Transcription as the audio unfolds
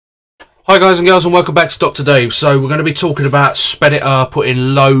Hi guys and girls, and welcome back to Dr. Dave. So we're going to be talking about Speditor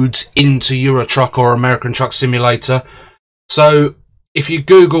putting loads into Euro Truck or American Truck Simulator. So if you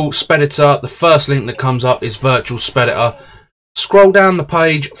Google Speditor, the first link that comes up is Virtual Speditor. Scroll down the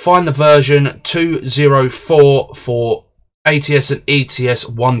page, find the version 204 for ATS and ETS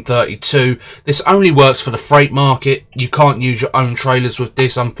 132. This only works for the freight market. You can't use your own trailers with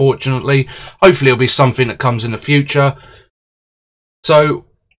this, unfortunately. Hopefully it'll be something that comes in the future. So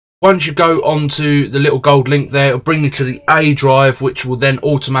once you go onto the little gold link there, it'll bring you to the A drive, which will then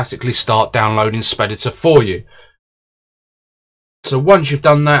automatically start downloading Speditor for you. So once you've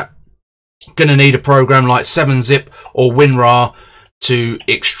done that, you're going to need a program like 7-Zip or WinRAR to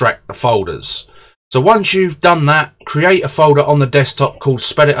extract the folders. So once you've done that, create a folder on the desktop called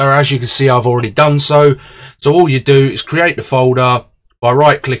Speditor. As you can see, I've already done so. So all you do is create the folder by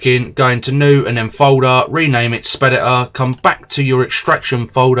right-clicking, going to New and then Folder, rename it Speditor, come back to your extraction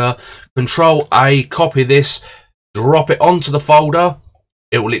folder, Control-A, copy this, drop it onto the folder.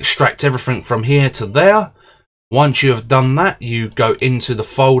 It will extract everything from here to there. Once you have done that, you go into the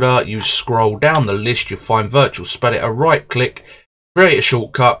folder, you scroll down the list, you find Virtual Speditor, right-click, create a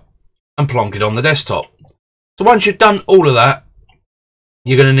shortcut, and plonk it on the desktop. So once you've done all of that,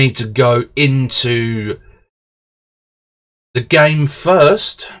 you're going to need to go into the game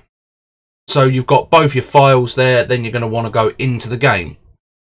first. So you've got both your files there, then you're going to want to go into the game.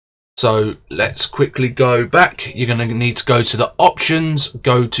 So let's quickly go back. You're going to need to go to the options,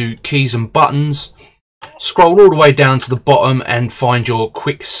 go to keys and buttons, scroll all the way down to the bottom and find your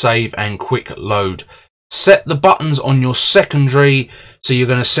quick save and quick load. Set the buttons on your secondary, so you're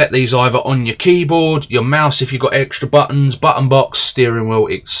going to set these either on your keyboard, your mouse if you've got extra buttons, button box, steering wheel,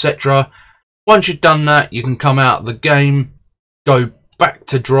 etc. Once you've done that, you can come out of the game, go back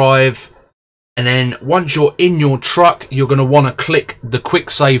to drive, and then once you're in your truck, you're going to want to click the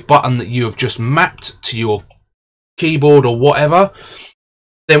quick save button that you have just mapped to your keyboard or whatever.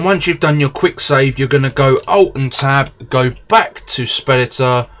 Then once you've done your quick save, you're going to go Alt and Tab, go back to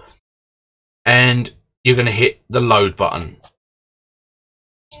Speditor, and you're going to hit the load button.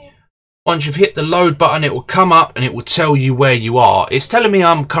 Once you've hit the load button, it will come up and it will tell you where you are. It's telling me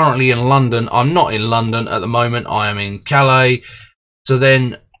I'm currently in London. I'm not in London at the moment. I am in Calais. So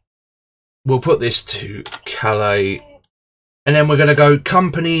then we'll put this to Calais. And then we're going to go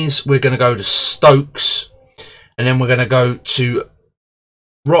companies. We're going to go to Stokes. And then we're going to go to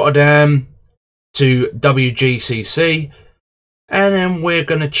Rotterdam to WGCC. And then we're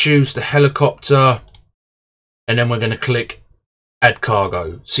going to choose the helicopter. And then we're going to click Add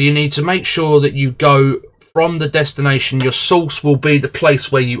Cargo. So you need to make sure that you go from the destination. Your source will be the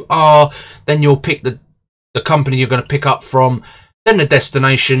place where you are. Then you'll pick the company you're going to pick up from. Then the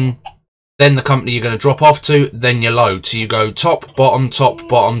destination. Then the company you're going to drop off to. Then your load. So you go top, bottom, top,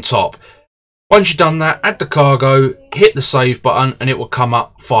 bottom, top. Once you've done that, add the cargo, hit the save button, and it will come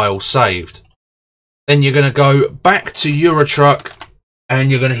up file saved. Then you're going to go back to Eurotruck and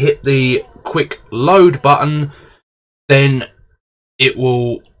you're going to hit the quick load button. Then it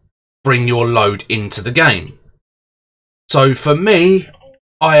will bring your load into the game. So for me,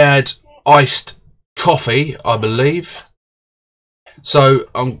 I add iced coffee, I believe. So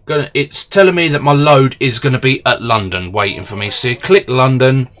it's telling me that my load is gonna be at London waiting for me. So you click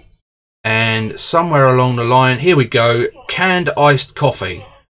London and somewhere along the line, here we go, canned iced coffee.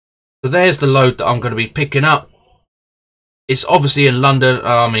 So there's the load that I'm gonna be picking up. It's obviously in London,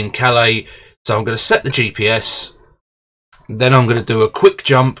 I'm in Calais, so I'm gonna set the GPS. Then I'm going to do a quick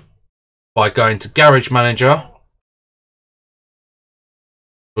jump by going to Garage Manager.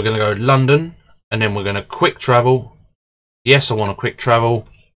 We're going to go London and then we're going to quick travel. Yes, I want to quick travel.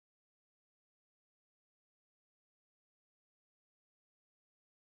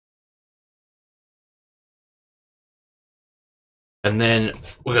 And then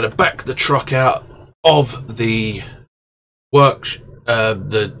we're going to back the truck out of the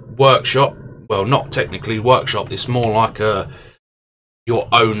workshop. Well, not technically workshop, it's more like your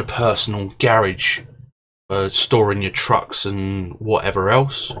own personal garage for storing your trucks and whatever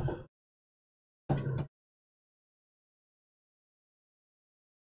else.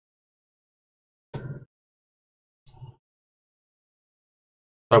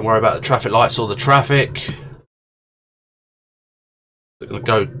 Don't worry about the traffic lights or the traffic. We're going to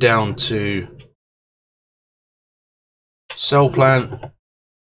go down to cell plant.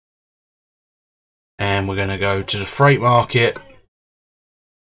 And we're going to go to the freight market.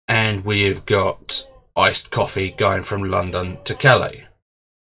 And we've got iced coffee going from London to Calais.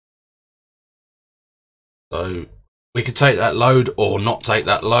 So we could take that load or not take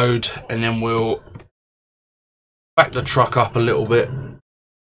that load. And then we'll back the truck up a little bit.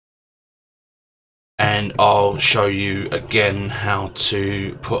 and I'll show you again how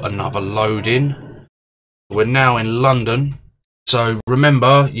to put another load in. We're now in London, so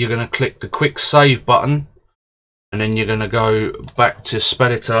remember you're going to click the quick save button and then you're going to go back to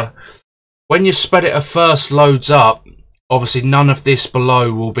speditor. When your speditor first loads up, obviously none of this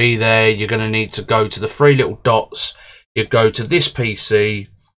below will be there. You're going to need to go to the three little dots, you go to this PC,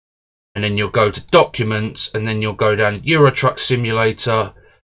 and then you'll go to documents, and then you'll go down Euro Truck Simulator,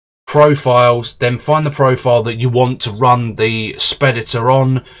 profiles, then find the profile that you want to run the speditor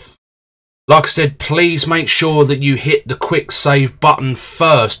on. Like I said, please make sure that you hit the quick save button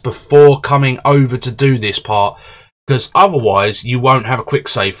first before coming over to do this part, because otherwise you won't have a quick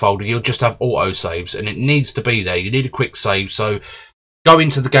save folder, you'll just have auto saves, and it needs to be there. You need a quick save, so go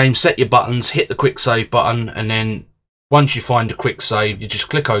into the game, set your buttons, hit the quick save button, and then once you find a quick save, you just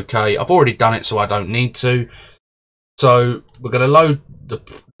click OK. I've already done it, so I don't need to. So we're going to load the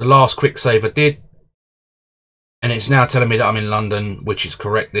last quick save I did, and it's now telling me that I'm in London, which is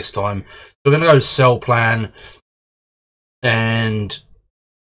correct this time. So we're going to go to sell plan, and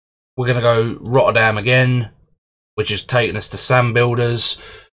we're going to go Rotterdam again, which is taking us to Sam Builders,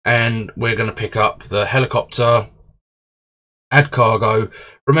 and we're going to pick up the helicopter, add cargo.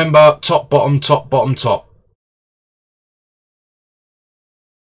 Remember, top, bottom, top, bottom, top.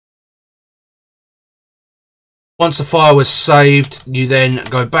 Once the file was saved, you then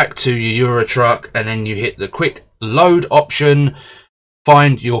go back to your Euro Truck and then you hit the quick load option,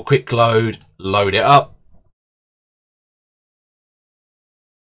 find your quick load, load it up.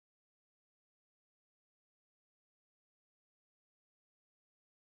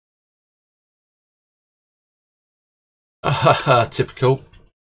 Typical.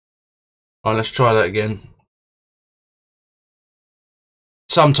 Right, let's try that again.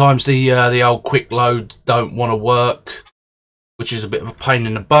 Sometimes the old quick load don't want to work, which is a bit of a pain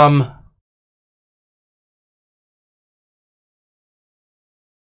in the bum.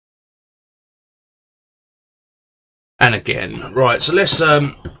 And again, right, so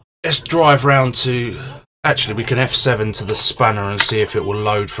let's drive round to, actually we can F7 to the spanner and see if it will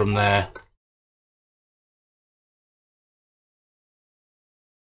load from there.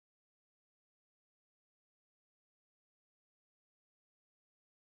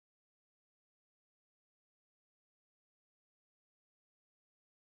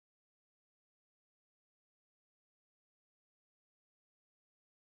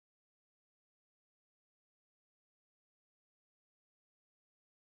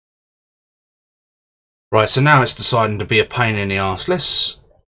 Right, so now it's deciding to be a pain in the arse. Let's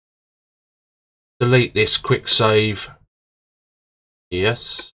delete this quick save.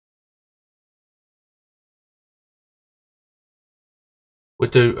 Yes. We'll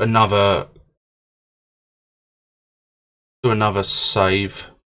do another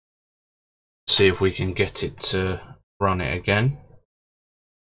save. See if we can get it to run it again.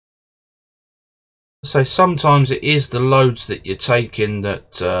 So sometimes it is the loads that you're taking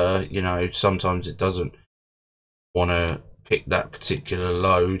that you know, sometimes it doesn't want to pick that particular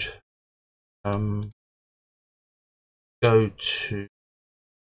load. Go to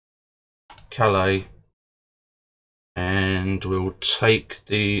Calais and we'll take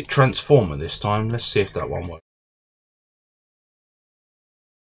the transformer this time. Let's see if that one works.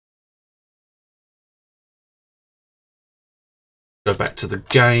 Go back to the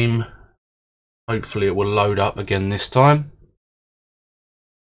game. Hopefully it will load up again this time.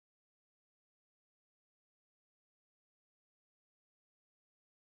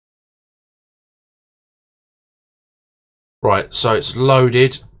 Right, so it's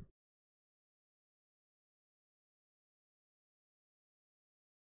loaded.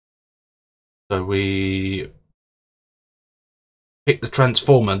 So we pick the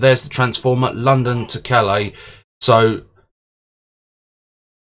transformer. There's the transformer, London to Calais. So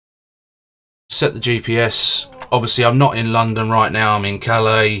set the GPS. Obviously I'm not in London right now, I'm in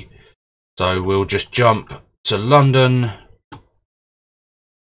Calais. So we'll just jump to London.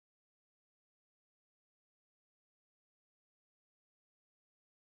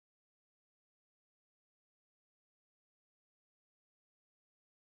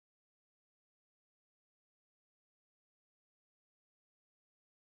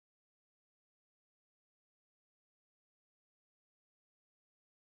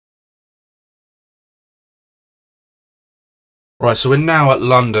 Right, so we're now at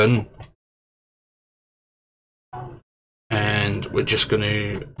London, and we're just going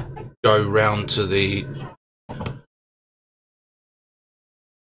to go round to the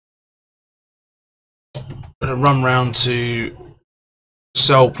run round to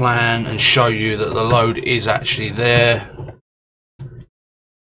cell plan and show you that the load is actually there.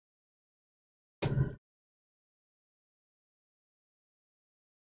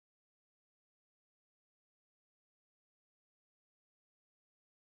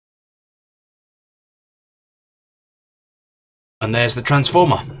 And there's the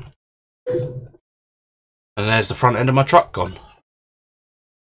transformer. And there's the front end of my truck gone.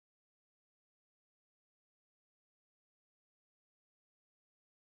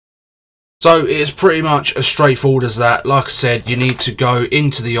 So it's pretty much as straightforward as that. Like I said, you need to go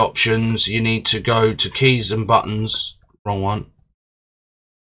into the options. You need to go to keys and buttons. Wrong one.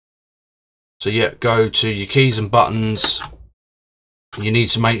 So yeah, go to your keys and buttons. You need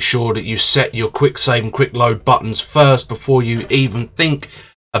to make sure that you set your quick save and quick load buttons first before you even think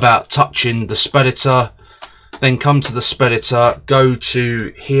about touching the speditor. Then come to the speditor, go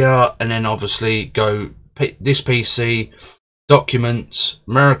to here, and then obviously go this PC, documents,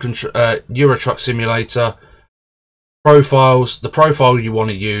 Euro Truck Simulator, profiles, the profile you want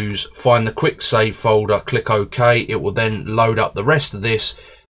to use, find the quick save folder, click OK. It will then load up the rest of this.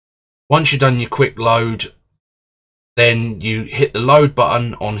 Once you've done your quick load, then you hit the load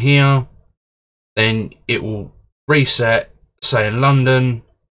button on here, then it will reset, say in London.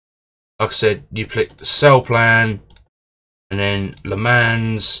 Like I said, you click the cell plan, and then Le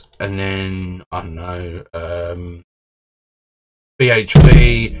Mans, and then, I don't know,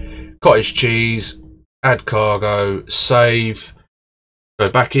 BHP, cottage cheese, add cargo, save, go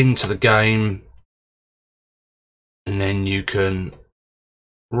back into the game, and then you can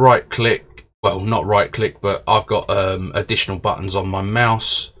right click. Well, not right click, but I've got additional buttons on my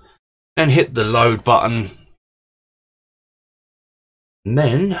mouse, and hit the load button, and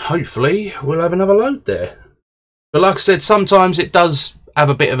then hopefully we'll have another load there. But like I said, sometimes it does have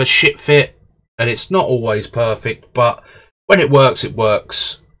a bit of a shit fit, and it's not always perfect, but when it works, it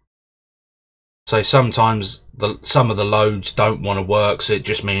works. So sometimes some of the loads don't want to work, so it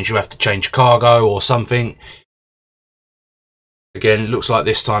just means you have to change cargo or something. Again, it looks like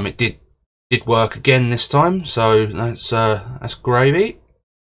this time it did work again this time, so that's gravy.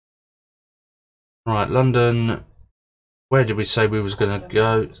 Right, London. Where did we say we was going to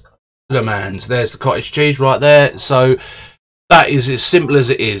go? Le Mans. There's the cottage cheese right there. So that is as simple as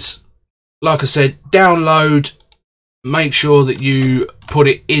it is. Like I said, download. Make sure that you put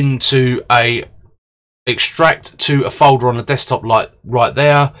it into a extract to a folder on the desktop, like right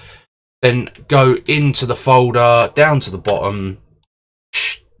there. Then go into the folder down to the bottom.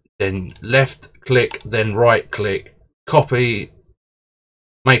 Then left click, then right click, copy,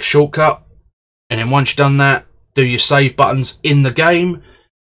 make a shortcut, and then once you've done that, do your save buttons in the game.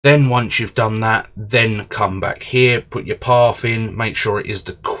 Then once you've done that, then come back here, put your path in, make sure it is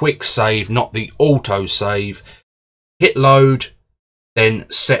the quick save, not the auto save. Hit load, then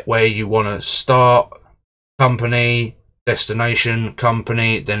set where you want to start, company, destination,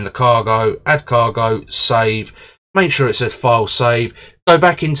 company, then the cargo, add cargo, save. Make sure it says file save. Go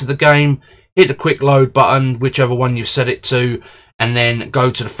back into the game, hit the quick load button, whichever one you've set it to, and then go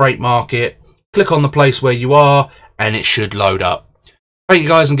to the freight market, click on the place where you are, and it should load up. Thank you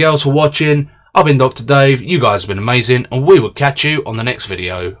guys and girls for watching. I've been Dr. Dave, you guys have been amazing, and we will catch you on the next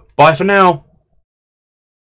video. Bye for now.